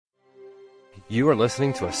You are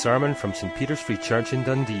listening to a sermon from St. Peter's Free Church in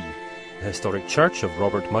Dundee, the historic church of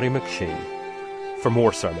Robert Murray McShane. For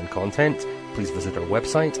more sermon content, please visit our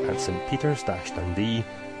website at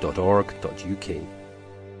stpeters-dundee.org.uk.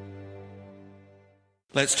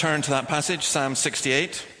 Let's turn to that passage, Psalm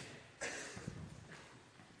 68.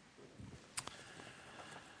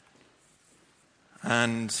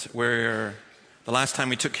 And the last time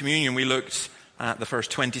we took communion, we looked at the first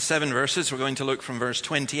 27 verses. We're going to look from verse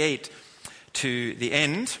 28 to the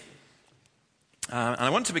end. And I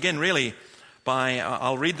want to begin really by,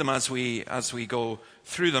 I'll read them as we go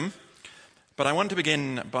through them. But I want to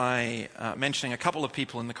begin by mentioning a couple of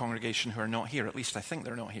people in the congregation who are not here. At least I think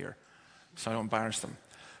they're not here, so I don't embarrass them.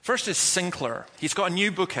 First is Sinclair. He's got a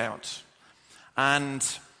new book out. And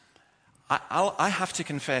I have to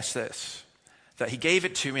confess this, that he gave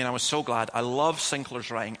it to me and I was so glad. I love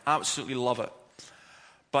Sinclair's writing, absolutely love it.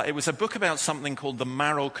 But it was a book about something called the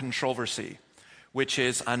Marrow Controversy, which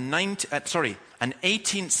is an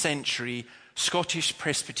 18th century Scottish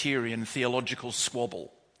Presbyterian theological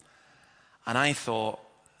squabble. And I thought,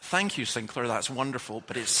 thank you, Sinclair, that's wonderful,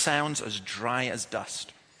 but it sounds as dry as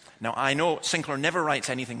dust. Now, I know Sinclair never writes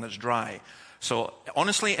anything that's dry. So,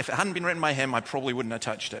 honestly, if it hadn't been written by him, I probably wouldn't have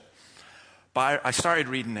touched it. But I started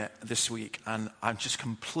reading it this week, and I'm just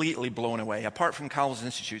completely blown away. Apart from Calvin's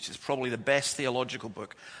Institutes, it's probably the best theological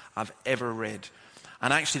book I've ever read.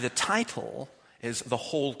 And actually, the title is The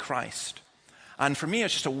Whole Christ. And for me,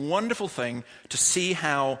 it's just a wonderful thing to see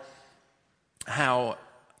how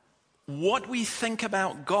what we think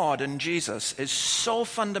about God and Jesus is so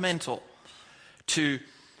fundamental to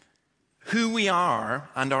who we are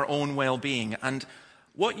and our own well-being. And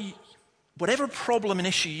whatever problem and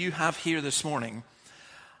issue you have here this morning,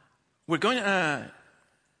 we're going to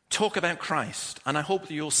talk about Christ. And I hope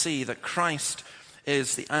that you'll see that Christ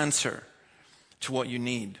is the answer to what you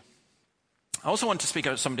need. I also want to speak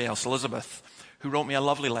out somebody else, Elizabeth, who wrote me a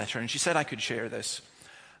lovely letter. And she said I could share this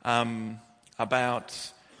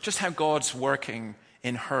about just how God's working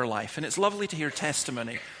in her life. And it's lovely to hear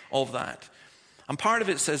testimony of that. And part of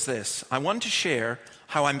it says this: I want to share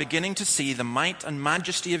how I'm beginning to see the might and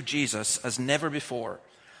majesty of Jesus as never before.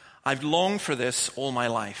 I've longed for this all my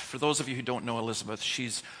life. For those of you who don't know Elizabeth,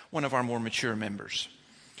 she's one of our more mature members.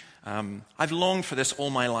 I've longed for this all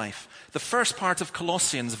my life. The first part of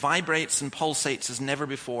Colossians vibrates and pulsates as never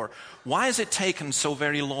before. Why has it taken so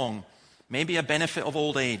very long? Maybe a benefit of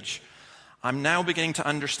old age. I'm now beginning to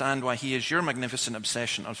understand why he is your magnificent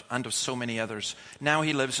obsession and of so many others. Now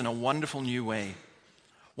he lives in a wonderful new way.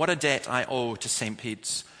 What a debt I owe to St.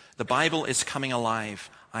 Peter's. The Bible is coming alive.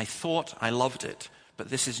 I thought I loved it, but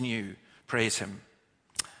this is new. Praise him.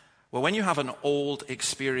 Well, when you have an old,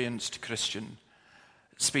 experienced Christian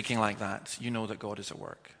speaking like that, you know that God is at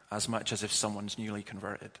work, as much as if someone's newly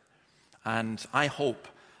converted. And I hope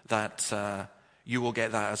that you will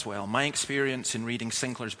get that as well. My experience in reading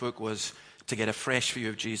Sinclair's book was to get a fresh view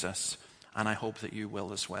of Jesus, and I hope that you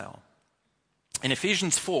will as well. In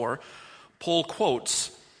Ephesians 4, Paul quotes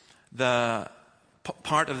the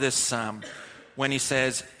part of this psalm when he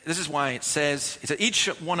says, this is why it says, he said, each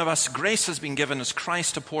one of us grace has been given as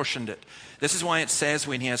Christ apportioned it. This is why it says,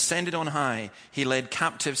 when he ascended on high, he led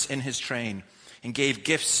captives in his train and gave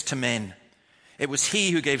gifts to men. It was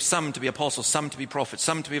he who gave some to be apostles, some to be prophets,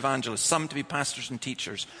 some to be evangelists, some to be pastors and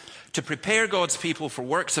teachers, to prepare God's people for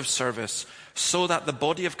works of service, so that the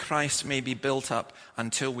body of Christ may be built up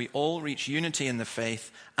until we all reach unity in the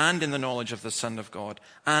faith and in the knowledge of the Son of God,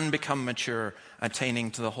 and become mature, attaining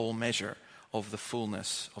to the whole measure of the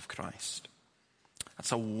fullness of Christ.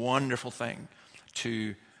 That's a wonderful thing,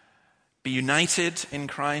 to be united in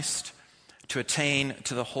Christ, to attain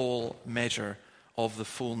to the whole measure of the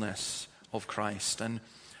fullness of Christ. And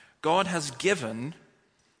God has given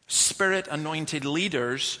Spirit-anointed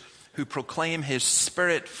leaders who proclaim his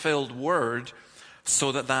Spirit-filled word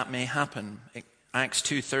so that that may happen. Acts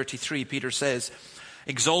 2:33, Peter says,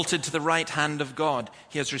 exalted to the right hand of God,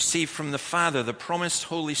 he has received from the Father the promised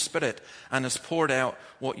Holy Spirit and has poured out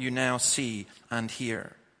what you now see and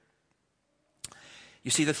hear.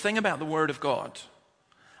 You see, the thing about the Word of God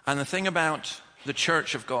and the thing about the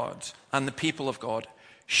church of God and the people of God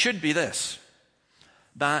should be this,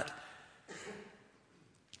 that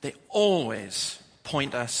they always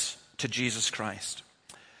point us to Jesus Christ.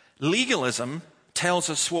 Legalism tells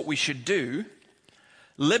us what we should do.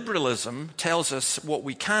 Liberalism tells us what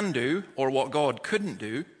we can do or what God couldn't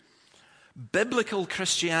do. Biblical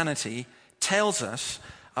Christianity tells us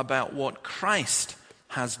about what Christ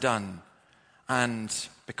has done, and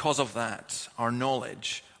because of that, our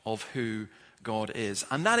knowledge of who God is.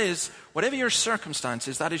 And that is, whatever your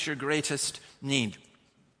circumstances, that is your greatest need.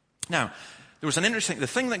 Now, there was the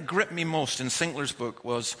thing that gripped me most in Sinclair's book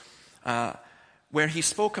was where he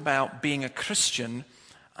spoke about being a Christian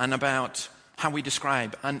and about how we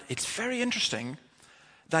describe. And it's very interesting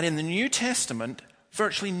that in the New Testament,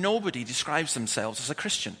 virtually nobody describes themselves as a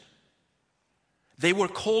Christian. They were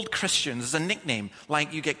called Christians as a nickname,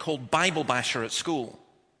 like you get called Bible basher at school.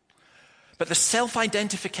 But the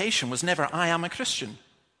self-identification was never, I am a Christian,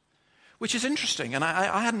 which is interesting. And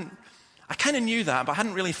I kind of knew that, but I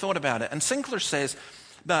hadn't really thought about it. And Sinclair says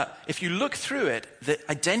that if you look through it, the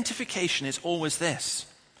identification is always this: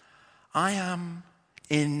 I am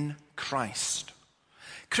in Christ.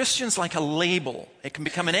 Christian's like a label. It can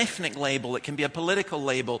become an ethnic label. It can be a political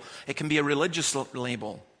label. It can be a religious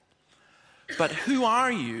label. But who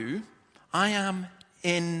are you? I am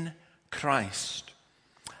in Christ.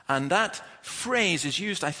 And that phrase is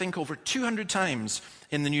used, I think, over 200 times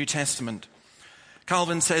in the New Testament.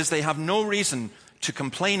 Calvin says they have no reason to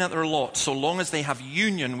complain at their lot so long as they have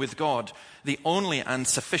union with God, the only and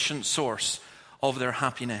sufficient source of their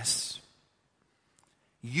happiness.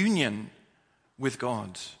 Union with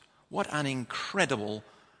God. What an incredible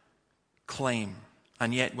claim.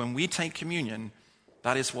 And yet when we take communion,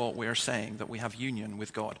 that is what we're saying, that we have union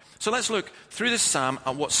with God. So let's look through this psalm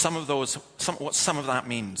at what some of that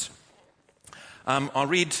means. I'll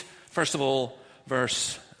read, first of all,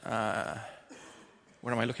 verse...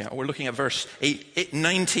 where am I looking at? We're looking at verse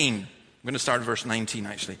 19. I'm going to start at verse 19,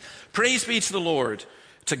 actually. Praise be to the Lord,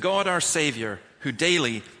 to God our Savior, who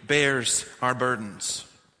daily bears our burdens.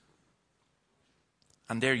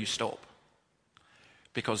 And there you stop.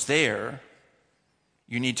 Because there,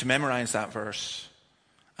 you need to memorize that verse.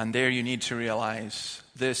 And there you need to realize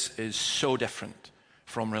this is so different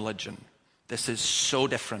from religion. This is so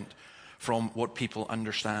different from what people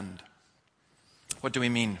understand. What do we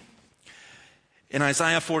mean? In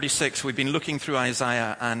Isaiah 46, we've been looking through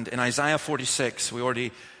Isaiah, and in Isaiah 46, we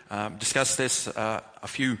already discussed this a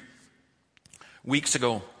few weeks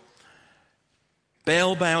ago.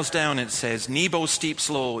 Baal bows down, it says. Nebo steeps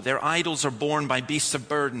low. Their idols are borne by beasts of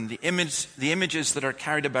burden. The images that are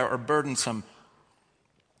carried about are burdensome,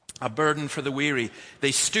 a burden for the weary.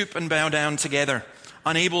 They stoop and bow down together,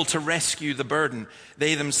 unable to rescue the burden.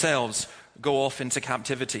 They themselves go off into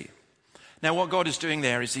captivity. Now, what God is doing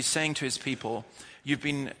there is he's saying to his people, you've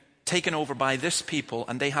been taken over by this people,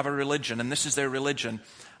 and they have a religion, and this is their religion.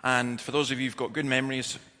 And for those of you who've got good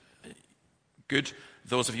memories, good.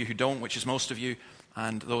 Those of you who don't, which is most of you,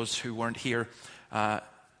 and those who weren't here,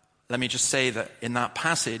 let me just say that in that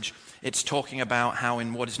passage, it's talking about how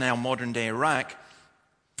in what is now modern-day Iraq,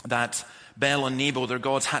 that Baal and Nebo, their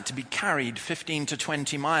gods, had to be carried 15 to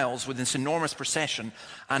 20 miles with this enormous procession,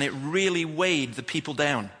 and it really weighed the people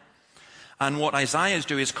down. And what Isaiah is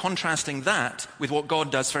doing is contrasting that with what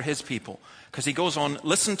God does for his people. Because he goes on,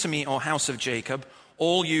 listen to me, O house of Jacob,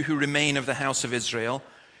 all you who remain of the house of Israel,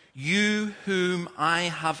 you whom I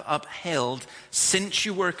have upheld since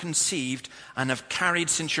you were conceived and have carried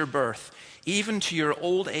since your birth, even to your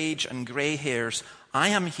old age and gray hairs. I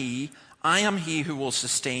am he who will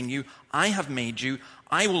sustain you. I have made you,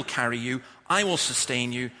 I will carry you, I will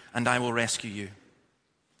sustain you, and I will rescue you.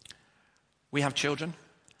 We have children.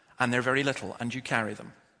 And they're very little, and you carry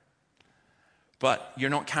them. But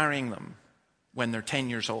you're not carrying them when they're 10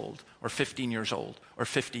 years old, or 15 years old, or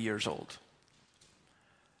 50 years old.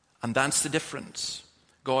 And that's the difference.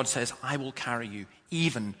 God says, I will carry you,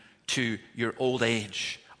 even to your old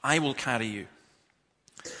age. I will carry you.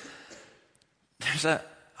 There's a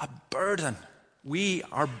burden. We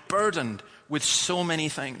are burdened with so many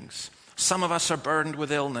things. Some of us are burdened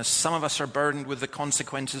with illness. Some of us are burdened with the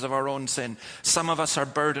consequences of our own sin. Some of us are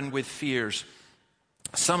burdened with fears.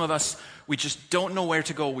 Some of us, we just don't know where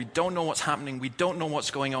to go. We don't know what's happening. We don't know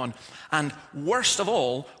what's going on. And worst of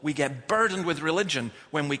all, we get burdened with religion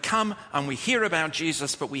when we come and we hear about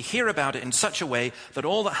Jesus, but we hear about it in such a way that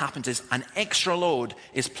all that happens is an extra load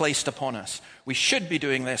is placed upon us. We should be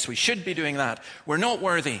doing this. We should be doing that. We're not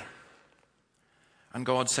worthy. And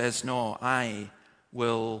God says, no, I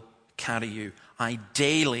will carry you. I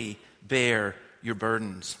daily bear your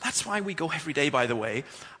burdens. That's why we go every day, by the way,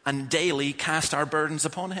 and daily cast our burdens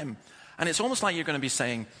upon him. And it's almost like you're going to be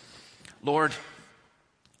saying, Lord,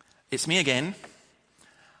 it's me again.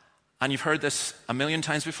 And you've heard this a million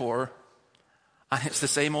times before. And it's the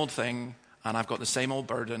same old thing. And I've got the same old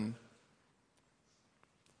burden.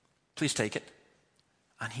 Please take it.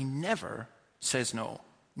 And he never says no.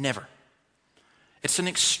 Never. It's an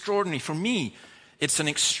extraordinary, for me, it's an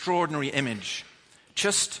extraordinary image.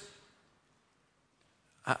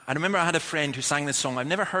 I remember I had a friend who sang this song. I've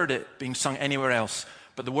never heard it being sung anywhere else,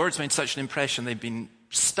 but the words made such an impression. They've been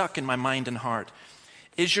stuck in my mind and heart.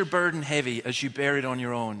 Is your burden heavy as you bear it on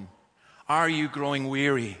your own? Are you growing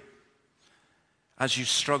weary as you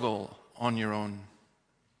struggle on your own?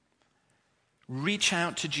 Reach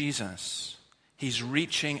out to Jesus. He's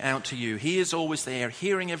reaching out to you. He is always there,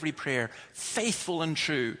 hearing every prayer, faithful and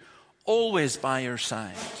true, always by your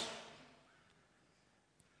side.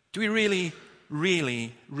 Do we really,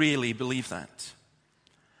 really, really believe that?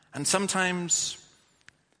 And sometimes,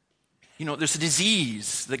 there's a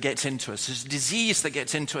disease that gets into us. There's a disease that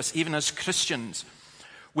gets into us even as Christians,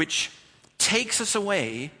 which takes us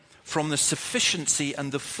away from the sufficiency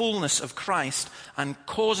and the fullness of Christ and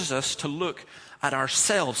causes us to look at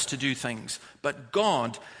ourselves to do things. But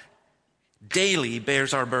God daily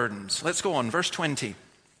bears our burdens. Let's go on. Verse 20.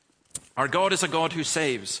 Our God is a God who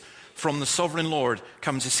saves. From the sovereign Lord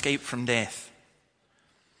comes escape from death.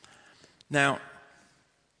 Now,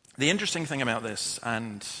 the interesting thing about this,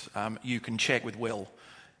 and you can check with Will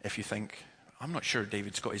if you think, I'm not sure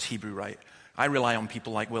David's got his Hebrew right. I rely on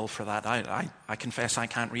people like Will for that. I confess I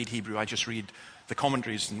can't read Hebrew. I just read the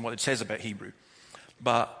commentaries and what it says about Hebrew.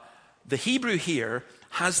 But the Hebrew here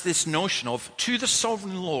has this notion of, to the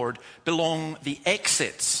sovereign Lord belong the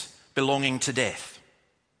exits belonging to death.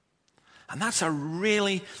 And that's a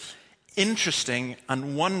really interesting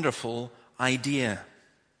and wonderful idea.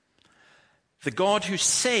 The God who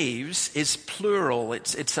saves is plural.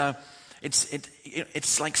 It's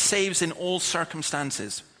like saves in all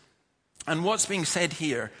circumstances. And what's being said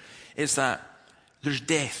here is that there's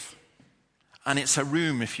death. And it's a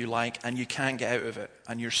room, if you like, and you can't get out of it.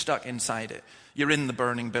 And you're stuck inside it. You're in the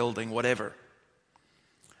burning building, whatever.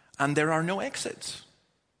 And there are no exits.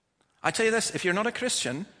 I tell you this, if you're not a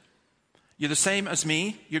Christian, you're the same as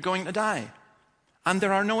me, you're going to die. And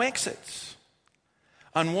there are no exits.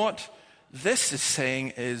 And what this is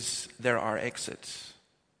saying is there are exits.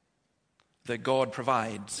 That God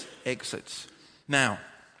provides exits. Now,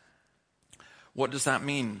 what does that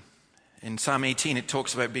mean? In Psalm 18, it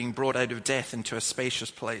talks about being brought out of death into a spacious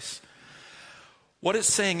place. What it's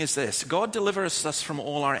saying is this: God delivers us from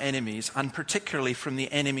all our enemies, and particularly from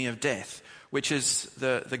the enemy of death, which is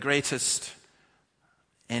the greatest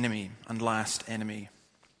enemy and last enemy.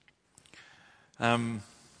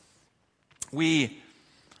 We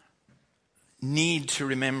need to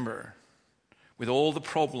remember, with all the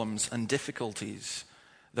problems and difficulties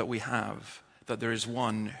that we have, that there is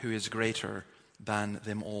one who is greater than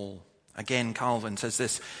them all. Again, Calvin says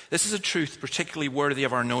this: this is a truth particularly worthy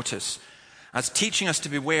of our notice, as teaching us to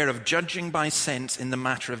beware of judging by sense in the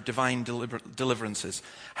matter of divine deliverances.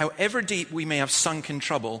 However deep we may have sunk in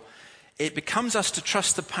trouble, it becomes us to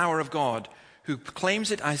trust the power of God, who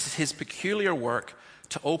claims it as his peculiar work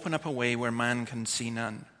to open up a way where man can see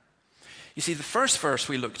none. You see, the first verse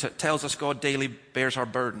we looked at tells us God daily bears our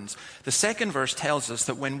burdens. The second verse tells us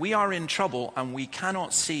that when we are in trouble and we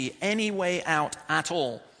cannot see any way out at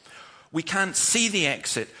all, we can't see the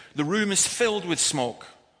exit, the room is filled with smoke,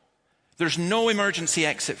 there's no emergency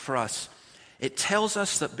exit for us, it tells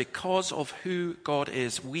us that because of who God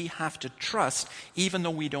is, we have to trust, even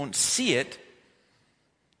though we don't see it,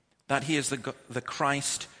 that he is the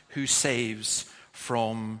Christ who saves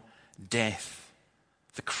from death.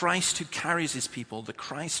 The Christ who carries his people, the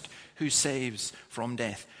Christ who saves from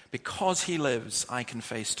death. Because he lives, I can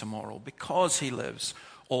face tomorrow. Because he lives,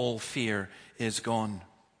 all fear is gone.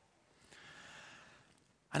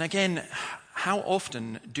 And again, how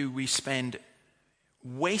often do we spend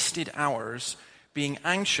wasted hours being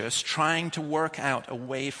anxious, trying to work out a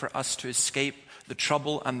way for us to escape the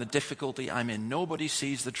trouble and the difficulty I'm in? Nobody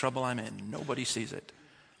sees the trouble I'm in. Nobody sees it.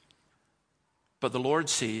 But the Lord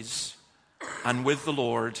sees, and with the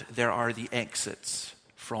Lord there are the exits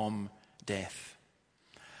from death.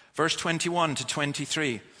 Verse 21 to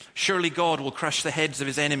 23. Surely God will crush the heads of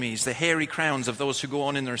his enemies, the hairy crowns of those who go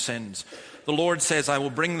on in their sins. The Lord says, I will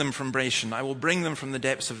bring them from Bashan. I will bring them from the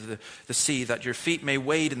depths of the sea, that your feet may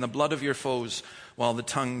wade in the blood of your foes, while the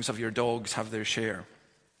tongues of your dogs have their share.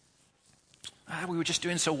 We were just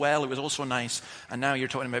doing so well. It was all so nice. And now you're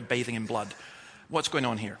talking about bathing in blood. What's going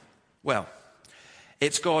on here? Well,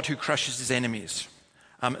 it's God who crushes his enemies.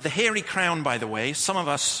 The hairy crown, by the way, some of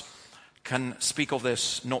us can speak of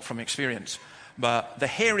this not from experience, but the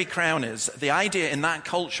hairy crown is, the idea in that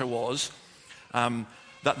culture was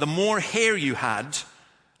that the more hair you had,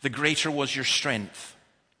 the greater was your strength.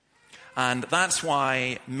 And that's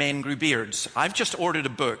why men grew beards. I've just ordered a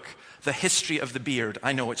book, The History of the Beard.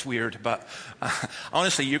 I know it's weird, but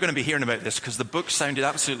honestly, you're going to be hearing about this because the book sounded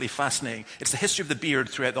absolutely fascinating. It's the history of the beard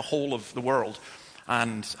throughout the whole of the world.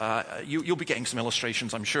 And you'll be getting some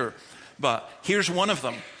illustrations, I'm sure. But here's one of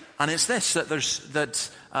them. And it's this,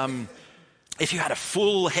 that if you had a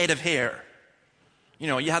full head of hair,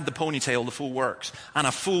 You had the ponytail, the full works, and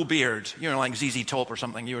a full beard, like ZZ Top or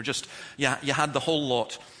something. You had the whole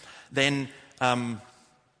lot. Then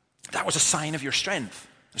that was a sign of your strength,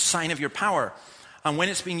 a sign of your power. And when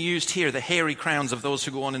it's being used here, the hairy crowns of those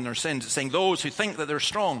who go on in their sins, it's saying those who think that they're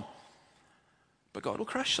strong. But God will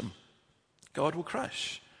crush them. God will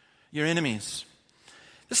crush your enemies.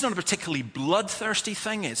 This is not a particularly bloodthirsty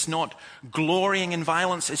thing. It's not glorying in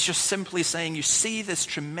violence. It's just simply saying you see this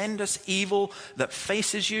tremendous evil that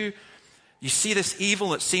faces you. You see this evil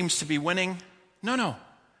that seems to be winning. No.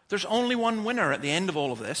 There's only one winner at the end of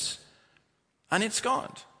all of this, and it's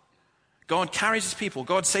God. God carries his people.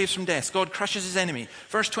 God saves from death. God crushes his enemy.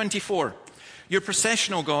 Verse 24, your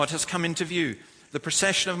procession, O God, has come into view, the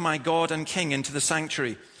procession of my God and King into the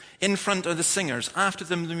sanctuary. In front are the singers, after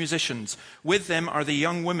them the musicians. With them are the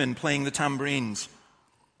young women playing the tambourines.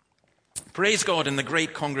 Praise God in the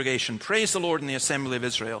great congregation. Praise the Lord in the assembly of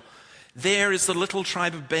Israel. There is the little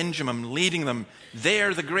tribe of Benjamin leading them.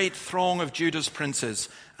 There the great throng of Judah's princes.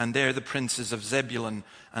 And there the princes of Zebulun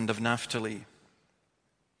and of Naphtali.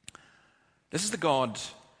 This is the God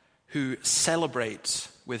who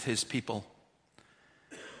celebrates with his people.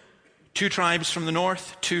 2 tribes from the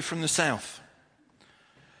north, 2 from the south.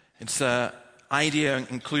 It's an idea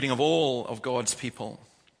including of all of God's people.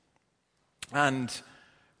 And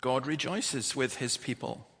God rejoices with his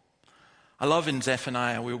people. I love in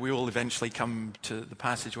Zephaniah, we will eventually come to the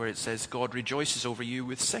passage where it says, God rejoices over you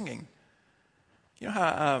with singing. You know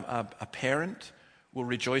how a parent will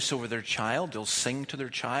rejoice over their child? They'll sing to their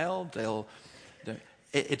child.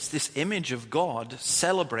 It's this image of God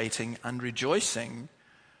celebrating and rejoicing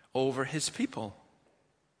over his people.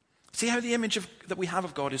 See how the image that we have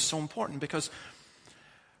of God is so important, because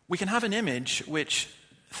we can have an image which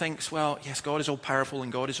thinks, well, yes, God is all powerful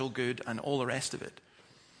and God is all good and all the rest of it.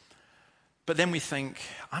 But then we think,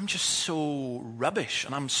 I'm just so rubbish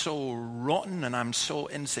and I'm so rotten and I'm so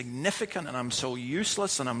insignificant and I'm so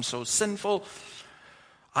useless and I'm so sinful.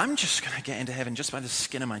 I'm just going to get into heaven just by the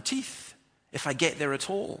skin of my teeth, if I get there at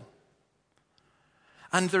all.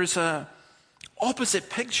 And there's a opposite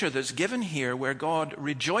picture that's given here where God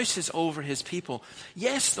rejoices over his people.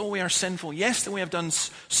 Yes, though we are sinful, yes, though we have done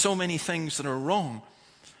so many things that are wrong,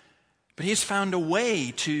 but he's found a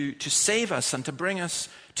way to save us and to bring us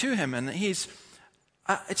to him. And it's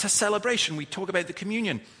a celebration. We talk about the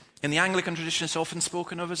communion. In the Anglican tradition, it's often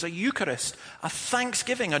spoken of as a Eucharist, a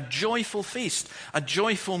thanksgiving, a joyful feast, a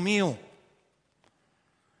joyful meal.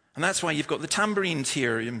 And that's why you've got the tambourines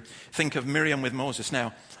here. You think of Miriam with Moses.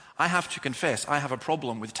 Now, I have to confess, I have a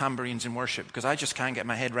problem with tambourines in worship because I just can't get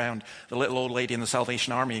my head around the little old lady in the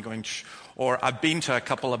Salvation Army going, shh. Or I've been to a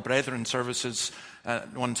couple of brethren services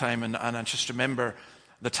one time and I just remember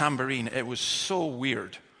the tambourine. It was so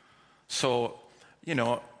weird. So,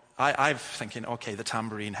 I'm thinking, okay, the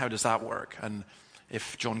tambourine, how does that work? And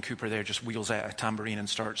if John Cooper there just wheels out a tambourine and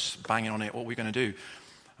starts banging on it, what are we going to do?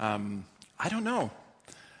 I don't know.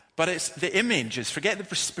 But it's the image is, forget the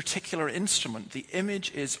particular instrument, the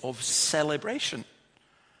image is of celebration.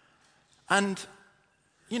 And,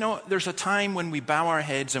 there's a time when we bow our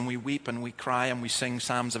heads and we weep and we cry and we sing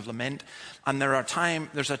psalms of lament. And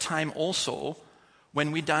there's a time also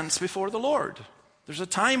when we dance before the Lord. There's a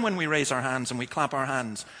time when we raise our hands and we clap our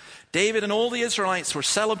hands. David and all the Israelites were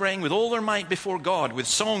celebrating with all their might before God, with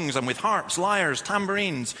songs and with harps, lyres,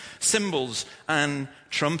 tambourines, cymbals, and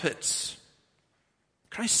trumpets.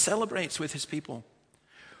 Christ celebrates with his people.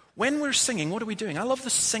 When we're singing, what are we doing? I love the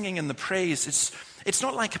singing and the praise. It's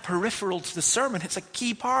not like a peripheral to the sermon. It's a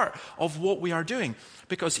key part of what we are doing.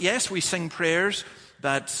 Because yes, we sing prayers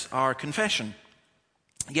that are confession.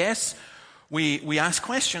 Yes, we ask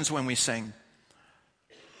questions when we sing.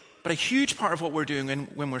 But a huge part of what we're doing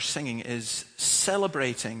when we're singing is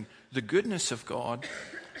celebrating the goodness of God.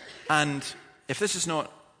 And if this is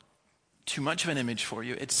not too much of an image for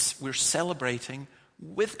you, we're celebrating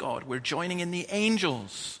with God. We're joining in the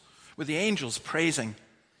angels, with the angels praising.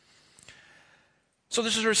 So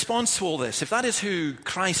there's a response to all this. If that is who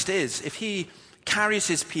Christ is, if he carries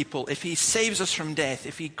his people, if he saves us from death,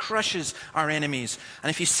 if he crushes our enemies, and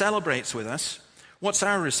if he celebrates with us, what's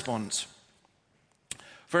our response?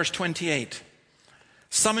 Verse 28,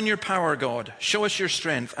 summon your power, God. Show us your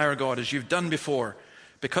strength, our God, as you've done before.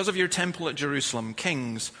 Because of your temple at Jerusalem,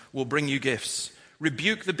 kings will bring you gifts.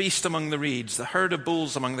 Rebuke the beast among the reeds, the herd of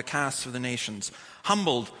bulls among the castes of the nations.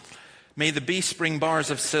 Humbled, may the beast bring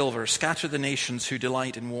bars of silver, scatter the nations who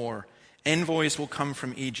delight in war. Envoys will come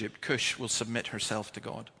from Egypt. Cush will submit herself to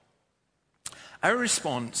God. Our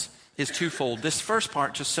response is twofold. This first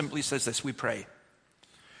part just simply says this: we pray.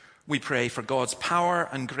 We pray for God's power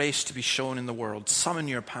and grace to be shown in the world. Summon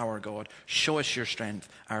your power, God. Show us your strength,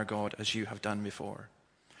 our God, as you have done before.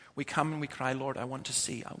 We come and we cry, Lord, I want to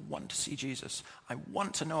see Jesus. I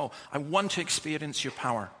want to know. I want to experience your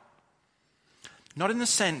power. Not in the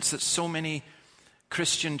sense that so many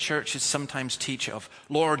Christian churches sometimes teach of,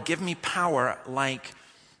 Lord, give me power like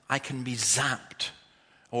I can be zapped,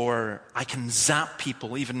 or I can zap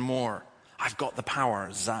people even more. I've got the power,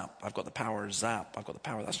 zap. I've got the power, zap. I've got the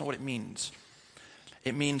power. That's not what it means.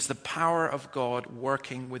 It means the power of God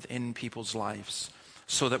working within people's lives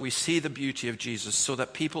so that we see the beauty of Jesus, so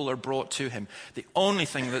that people are brought to him. The only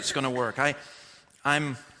thing that's going to work, I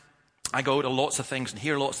go to lots of things and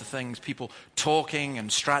hear lots of things, people talking and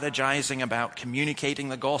strategizing about communicating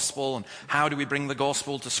the gospel and how do we bring the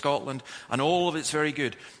gospel to Scotland, and all of it's very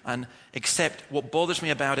good. And except what bothers me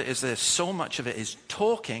about it is this, so much of it is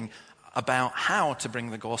talking about how to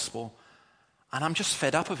bring the gospel, and I'm just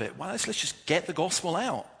fed up of it. Well, let's just get the gospel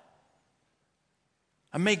out.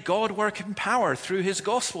 And may God work in power through his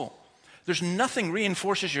gospel. There's nothing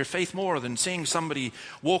reinforces your faith more than seeing somebody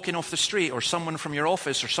walking off the street, or someone from your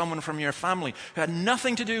office, or someone from your family who had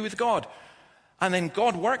nothing to do with God. And then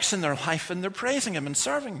God works in their life and they're praising him and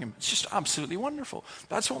serving him. It's just absolutely wonderful.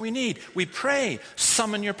 That's what we need. We pray,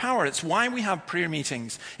 summon your power. It's why we have prayer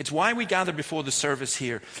meetings. It's why we gather before the service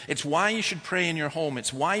here. It's why you should pray in your home.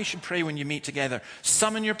 It's why you should pray when you meet together.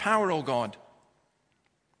 Summon your power, O God.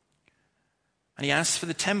 And he asks for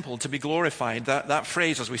the temple to be glorified. That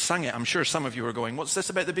phrase, as we sang it, I'm sure some of you are going, what's this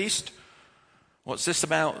about the beast? What's this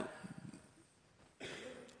about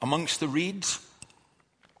amongst the reeds?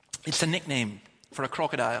 It's a nickname for a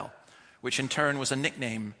crocodile, which in turn was a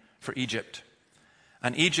nickname for Egypt.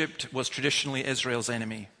 And Egypt was traditionally Israel's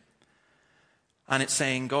enemy. And it's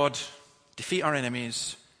saying, God, defeat our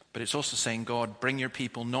enemies, but it's also saying, God, bring your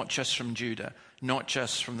people not just from Judah, not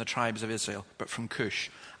just from the tribes of Israel, but from Cush.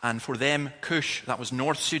 And for them, Cush, that was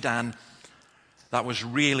North Sudan, that was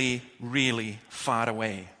really, really far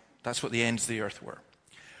away. That's what the ends of the earth were.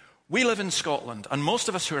 We live in Scotland, and most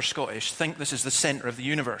of us who are Scottish think this is the center of the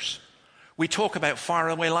universe. We talk about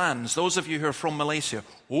faraway lands. Those of you who are from Malaysia,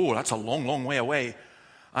 oh, that's a long, long way away.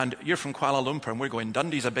 And you're from Kuala Lumpur, and we're going,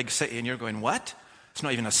 Dundee's a big city, and you're going, what? It's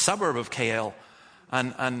not even a suburb of KL.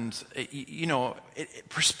 And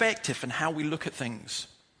perspective and how we look at things.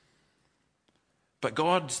 But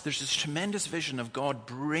God, there's this tremendous vision of God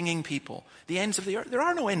bringing people. The ends of the earth. There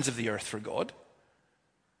are no ends of the earth for God.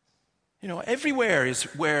 Everywhere is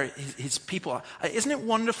where his people are. Isn't it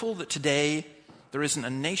wonderful that today there isn't a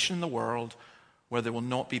nation in the world where there will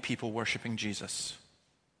not be people worshiping Jesus?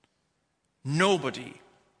 Nobody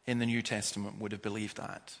in the New Testament would have believed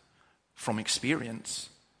that from experience.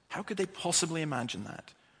 How could they possibly imagine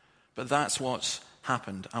that? But that's what's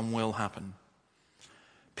happened and will happen.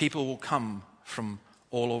 People will come from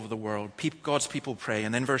all over the world. God's people pray.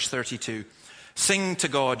 And then verse 32, sing to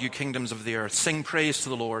God, you kingdoms of the earth. Sing praise to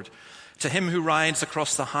the Lord. To him who rides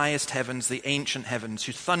across the highest heavens, the ancient heavens,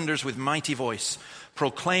 who thunders with mighty voice,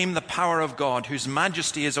 proclaim the power of God, whose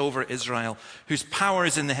majesty is over Israel, whose power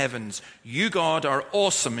is in the heavens. You, God, are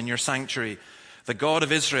awesome in your sanctuary. The God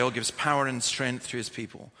of Israel gives power and strength to his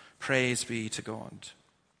people. Praise be to God.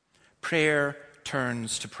 Prayer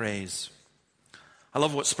turns to praise. I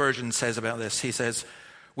love what Spurgeon says about this. He says,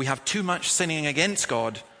 we have too much singing against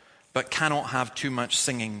God, but cannot have too much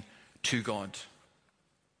singing to God.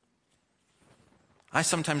 I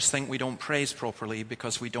sometimes think we don't praise properly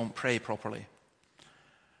because we don't pray properly.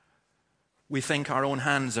 We think our own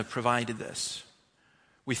hands have provided this.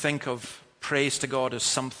 We think of praise to God as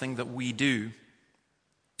something that we do,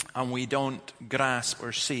 and we don't grasp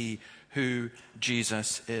or see who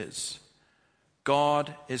Jesus is.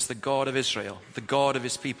 God is the God of Israel, the God of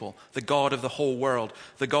his people, the God of the whole world,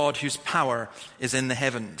 the God whose power is in the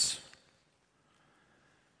heavens.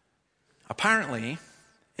 Apparently,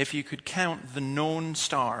 if you could count the known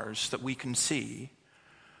stars that we can see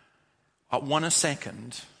at one a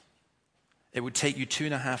second, it would take you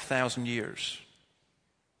 2,500 years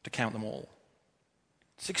to count them all.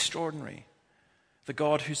 It's extraordinary. The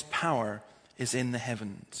God whose power is in the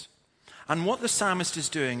heavens. And what the psalmist is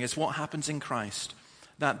doing is what happens in Christ,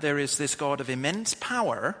 that there is this God of immense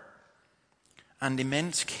power and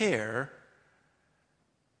immense care,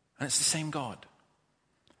 and it's the same God.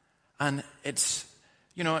 And it's,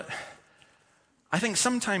 I think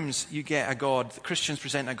sometimes you get a God, Christians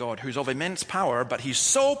present a God who's of immense power, but he's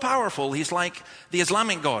so powerful, he's like the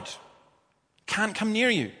Islamic God. Can't come near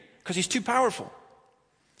you because he's too powerful.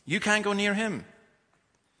 You can't go near him.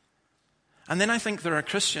 And then I think there are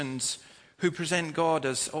Christians who present God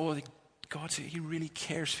as, God, he really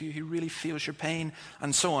cares for you. He really feels your pain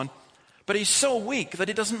and so on. But he's so weak that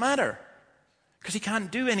it doesn't matter because he can't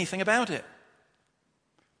do anything about it.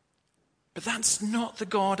 But that's not the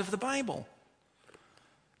God of the Bible.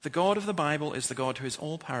 The God of the Bible is the God who is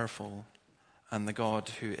all-powerful and the God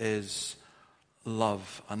who is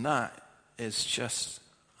love. And that is just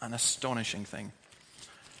an astonishing thing.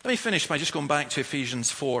 Let me finish by just going back to Ephesians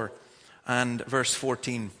 4 and verse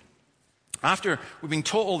 14. After we've been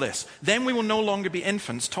taught all this, then we will no longer be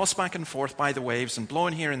infants, tossed back and forth by the waves and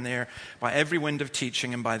blown here and there by every wind of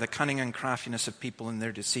teaching and by the cunning and craftiness of people in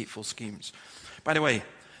their deceitful schemes. By the way,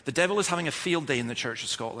 the devil is having a field day in the Church of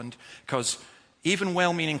Scotland because even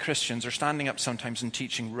well-meaning Christians are standing up sometimes and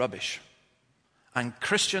teaching rubbish. And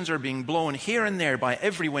Christians are being blown here and there by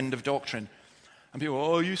every wind of doctrine. And people,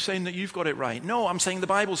 oh, are you saying that you've got it right? No, I'm saying the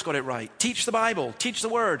Bible's got it right. Teach the Bible, teach the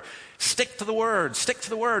Word, stick to the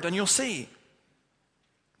Word, and you'll see.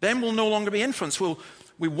 Then we'll no longer be infants.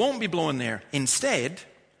 We won't be blown there. Instead,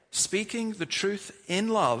 speaking the truth in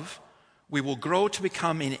love, we will grow to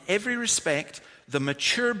become in every respect the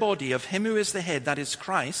mature body of him who is the head, that is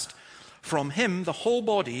Christ. From him, the whole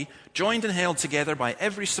body, joined and held together by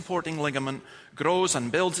every supporting ligament, grows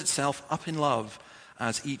and builds itself up in love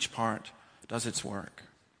as each part does its work.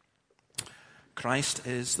 Christ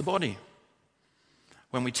is the body.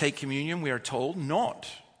 When we take communion, we are told not.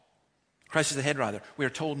 Christ is the head, rather. We are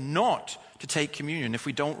told not to take communion if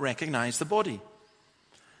we don't recognize the body.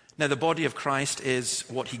 Now, the body of Christ is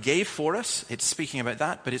what he gave for us. It's speaking about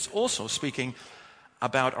that, but it's also speaking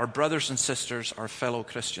about our brothers and sisters, our fellow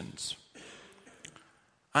Christians.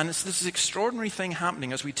 And it's this extraordinary thing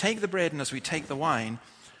happening. As we take the bread and as we take the wine,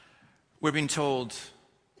 we're being told,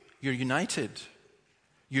 you're united.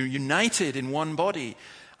 You're united in one body.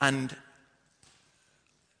 And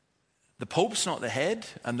the Pope's not the head,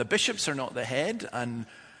 and the bishops are not the head, and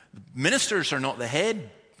ministers are not the head.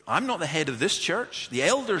 I'm not the head of this church. The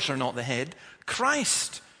elders are not the head.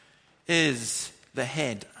 Christ is the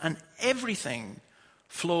head, and everything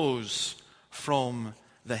flows from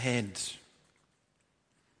the head.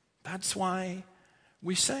 That's why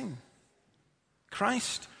we sing.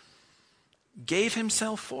 Christ gave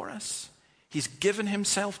himself for us. He's given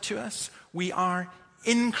himself to us. We are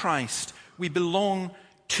in Christ. We belong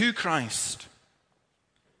to Christ.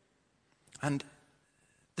 And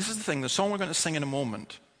this is the thing, the song we're going to sing in a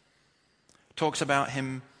moment talks about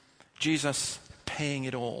him, Jesus, paying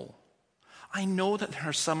it all. I know that there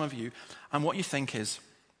are some of you, and what you think is,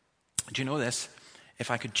 do you know this? If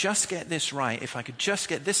I could just get this right, if I could just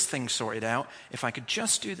get this thing sorted out, if I could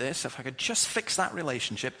just do this, if I could just fix that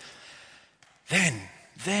relationship,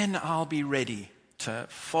 then I'll be ready to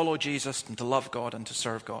follow Jesus and to love God and to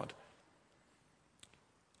serve God.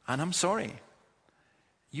 And I'm sorry,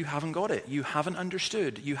 you haven't got it. You haven't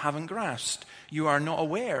understood. You haven't grasped. You are not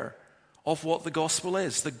aware of what the gospel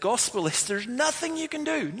is. The gospel is there's nothing you can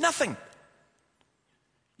do. Nothing.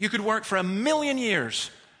 You could work for 1,000,000 years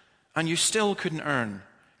and you still couldn't earn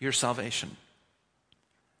your salvation.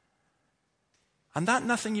 And that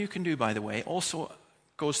nothing you can do, by the way, also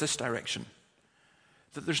goes this direction.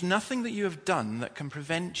 That there's nothing that you have done that can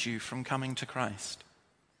prevent you from coming to Christ.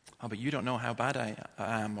 Oh, but you don't know how bad I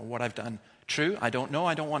am or what I've done. True, I don't know,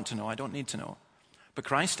 I don't want to know, I don't need to know. But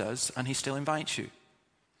Christ does, and he still invites you.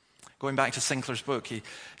 Going back to Sinclair's book,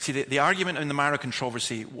 the argument in the Marrow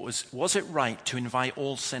controversy was it right to invite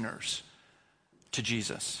all sinners to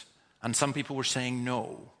Jesus? And some people were saying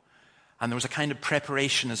no. And there was a kind of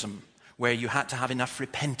preparationism where you had to have enough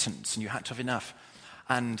repentance and you had to have enough.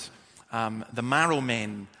 And the Marrow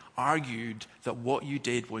men argued that what you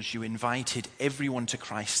did was you invited everyone to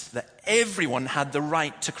Christ, that everyone had the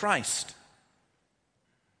right to Christ.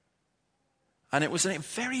 And it was a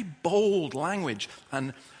very bold language.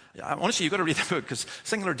 And honestly, you've got to read the book because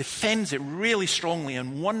Sinclair defends it really strongly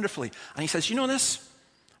and wonderfully. And he says, you know this?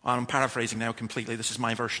 I'm paraphrasing now completely. This is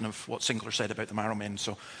my version of what Sinclair said about the Marrow men,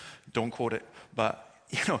 so don't quote it. But,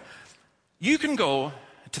 you can go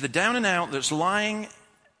to the down and out that's lying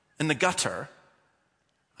in the gutter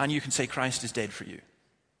and you can say Christ is dead for you.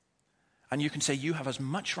 And you can say you have as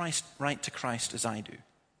much right to Christ as I do.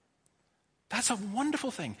 That's a wonderful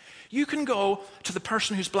thing. You can go to the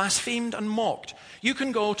person who's blasphemed and mocked. You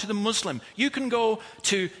can go to the Muslim. You can go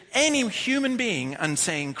to any human being and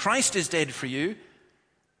saying Christ is dead for you.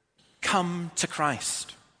 Come to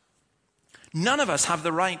Christ. None of us have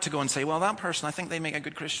the right to go and say, well, that person, I think they make a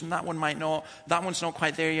good Christian. That one might not. That one's not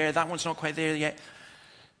quite there yet. That one's not quite there yet.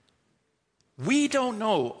 We don't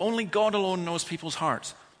know. Only God alone knows people's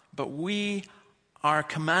hearts. But we are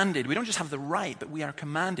commanded. We don't just have the right, but we are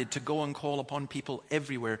commanded to go and call upon people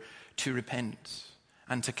everywhere to repent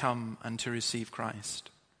and to come and to receive Christ.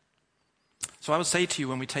 So I will say to you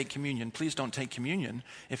when we take communion, please don't take communion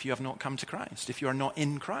if you have not come to Christ, if you are not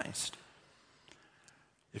in Christ.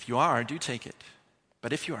 If you are, do take it.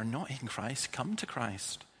 But if you are not in Christ, come to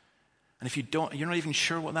Christ. And if you're not even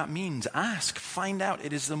sure what that means, ask, find out.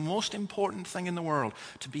 It is the most important thing in the world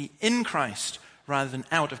to be in Christ rather than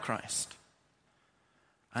out of Christ.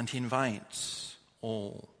 And he invites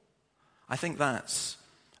all. I think that's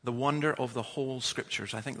the wonder of the whole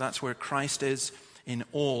Scriptures. I think that's where Christ is in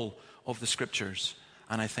all of the Scriptures.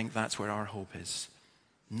 And I think that's where our hope is.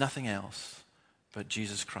 Nothing else but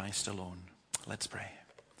Jesus Christ alone. Let's pray.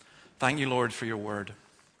 Thank you, Lord, for your word.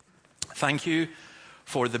 Thank you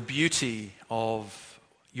for the beauty of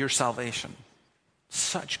your salvation.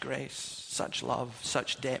 Such grace, such love,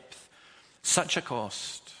 such depth, such a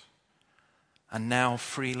cost, and now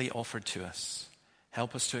freely offered to us.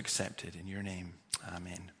 Help us to accept it in your name.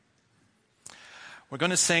 Amen. We're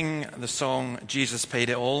going to sing the song, Jesus Paid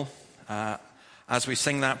It All. As we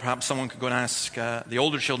sing that, perhaps someone could go and ask, the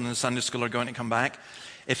older children in Sunday school are going to come back.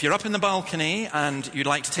 If you're up in the balcony and you'd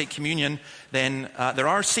like to take communion, then there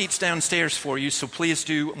are seats downstairs for you, so please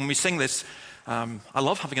do, when we sing this, I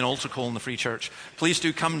love having an altar call in the Free Church. Please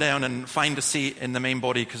do come down and find a seat in the main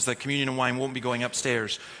body because the communion and wine won't be going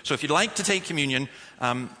upstairs. So if you'd like to take communion,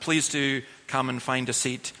 please do come and find a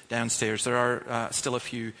seat downstairs. There are still a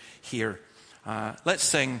few here. Let's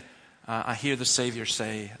sing, I hear the Savior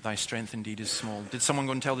say, thy strength indeed is small. Did someone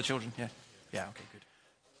go and tell the children? Yeah? Yeah, okay, good.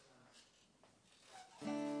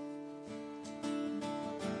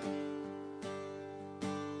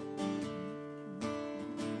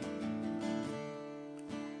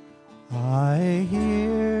 I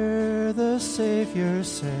hear the Savior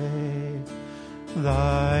say,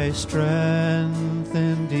 thy strength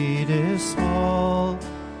indeed is small.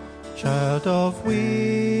 Child of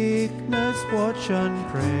weakness, watch and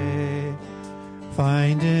pray.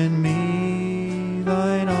 Find in me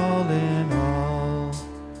thine all in all.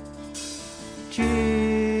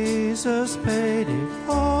 Jesus paid it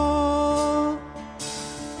all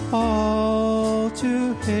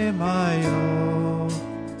to him I owe.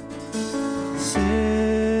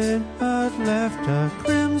 Sin had left a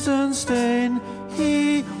crimson stain,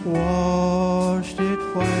 he washed it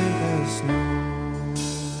white as snow.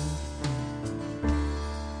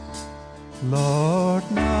 Lord,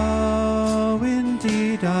 now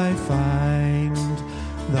indeed I find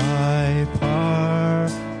thy power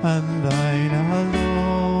and thine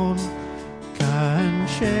alone can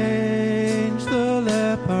change the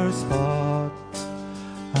leper's spot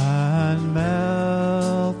and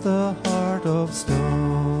melt the heart of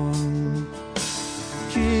stone.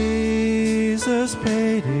 Jesus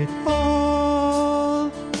paid it all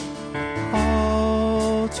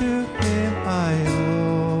to him I owe.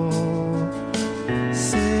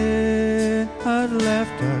 Sin had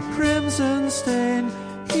left a crimson stain,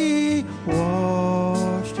 he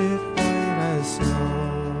washed it white as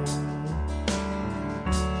snow.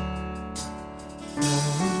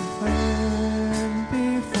 And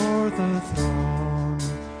before the throne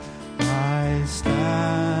I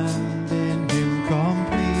stand in him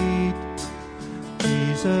complete.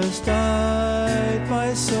 Jesus died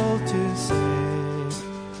my soul to save,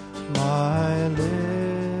 my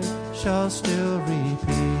lips shall still repeat.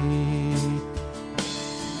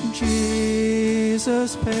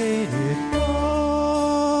 Jesus paid it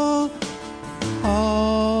all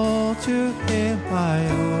to him I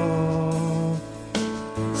owe.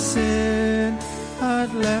 Sin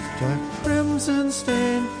had left a crimson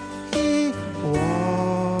stain, he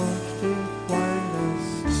washed it white as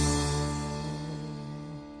snow.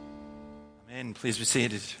 Amen. Please be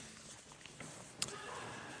seated.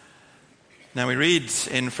 Now we read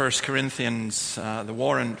in 1 Corinthians the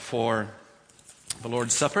warrant for the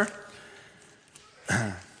Lord's Supper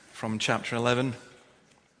from chapter 11.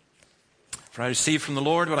 For I received from the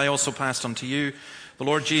Lord what I also passed on to you. The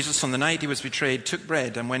Lord Jesus, on the night he was betrayed, took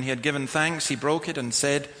bread, and when he had given thanks, he broke it and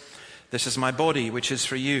said, "This is my body, which is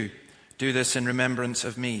for you. Do this in remembrance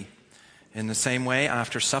of me." In the same way,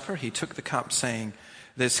 after supper, he took the cup, saying,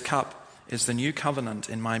 "This cup is the new covenant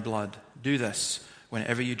in my blood. Do this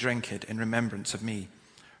whenever you drink it in remembrance of me.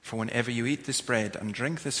 For whenever you eat this bread and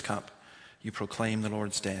drink this cup, you proclaim the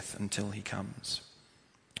Lord's death until he comes."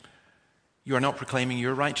 You are not proclaiming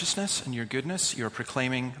your righteousness and your goodness, you are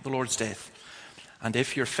proclaiming the Lord's death. And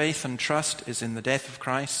if your faith and trust is in the death of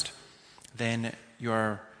Christ, then you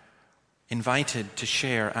are invited to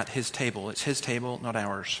share at his table. It's his table, not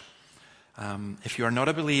ours. If you are not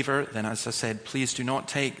a believer, then as I said, please do not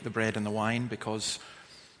take the bread and the wine because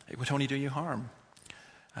it would only do you harm.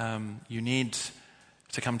 You need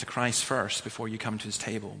to come to Christ first before you come to his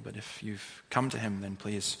table. But if you've come to him, then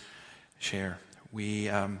please share.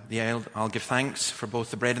 I'll give thanks for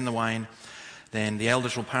both the bread and the wine. Then the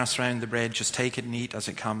elders will pass around the bread. Just take it and eat as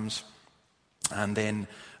it comes. And then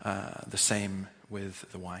the same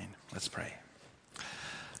with the wine. Let's pray.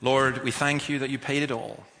 Lord, we thank you that you paid it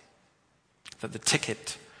all. That the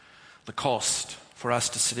ticket, the cost for us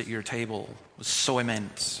to sit at your table was so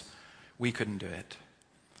immense, we couldn't do it.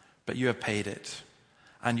 But you have paid it.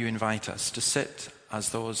 And you invite us to sit as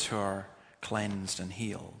those who are cleansed and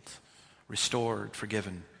healed, restored,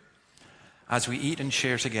 forgiven. As we eat and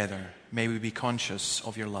share together, may we be conscious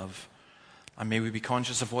of your love, and may we be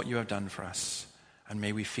conscious of what you have done for us, and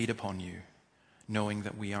may we feed upon you, knowing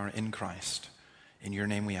that we are in Christ. In your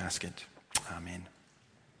name we ask it. Amen.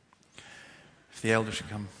 If the elders should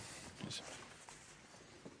come, please.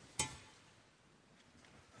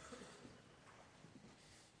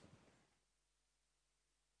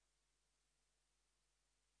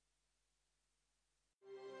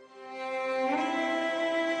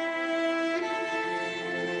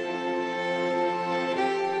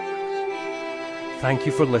 Thank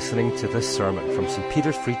you for listening to this sermon from St.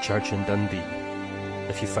 Peter's Free Church in Dundee.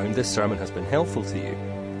 If you found this sermon has been helpful to you,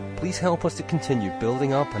 please help us to continue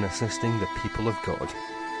building up and assisting the people of God.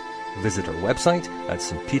 Visit our website at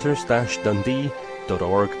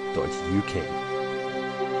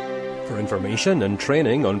stpeters-dundee.org.uk. For information and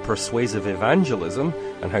training on persuasive evangelism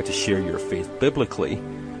and how to share your faith biblically,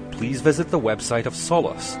 please visit the website of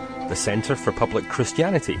Solas, the Centre for Public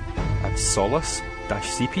Christianity, at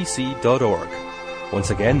solas-cpc.org. Once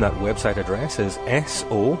again, that website address is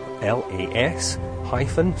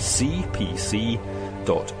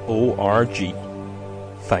solas-cpc.org.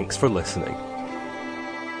 Thanks for listening.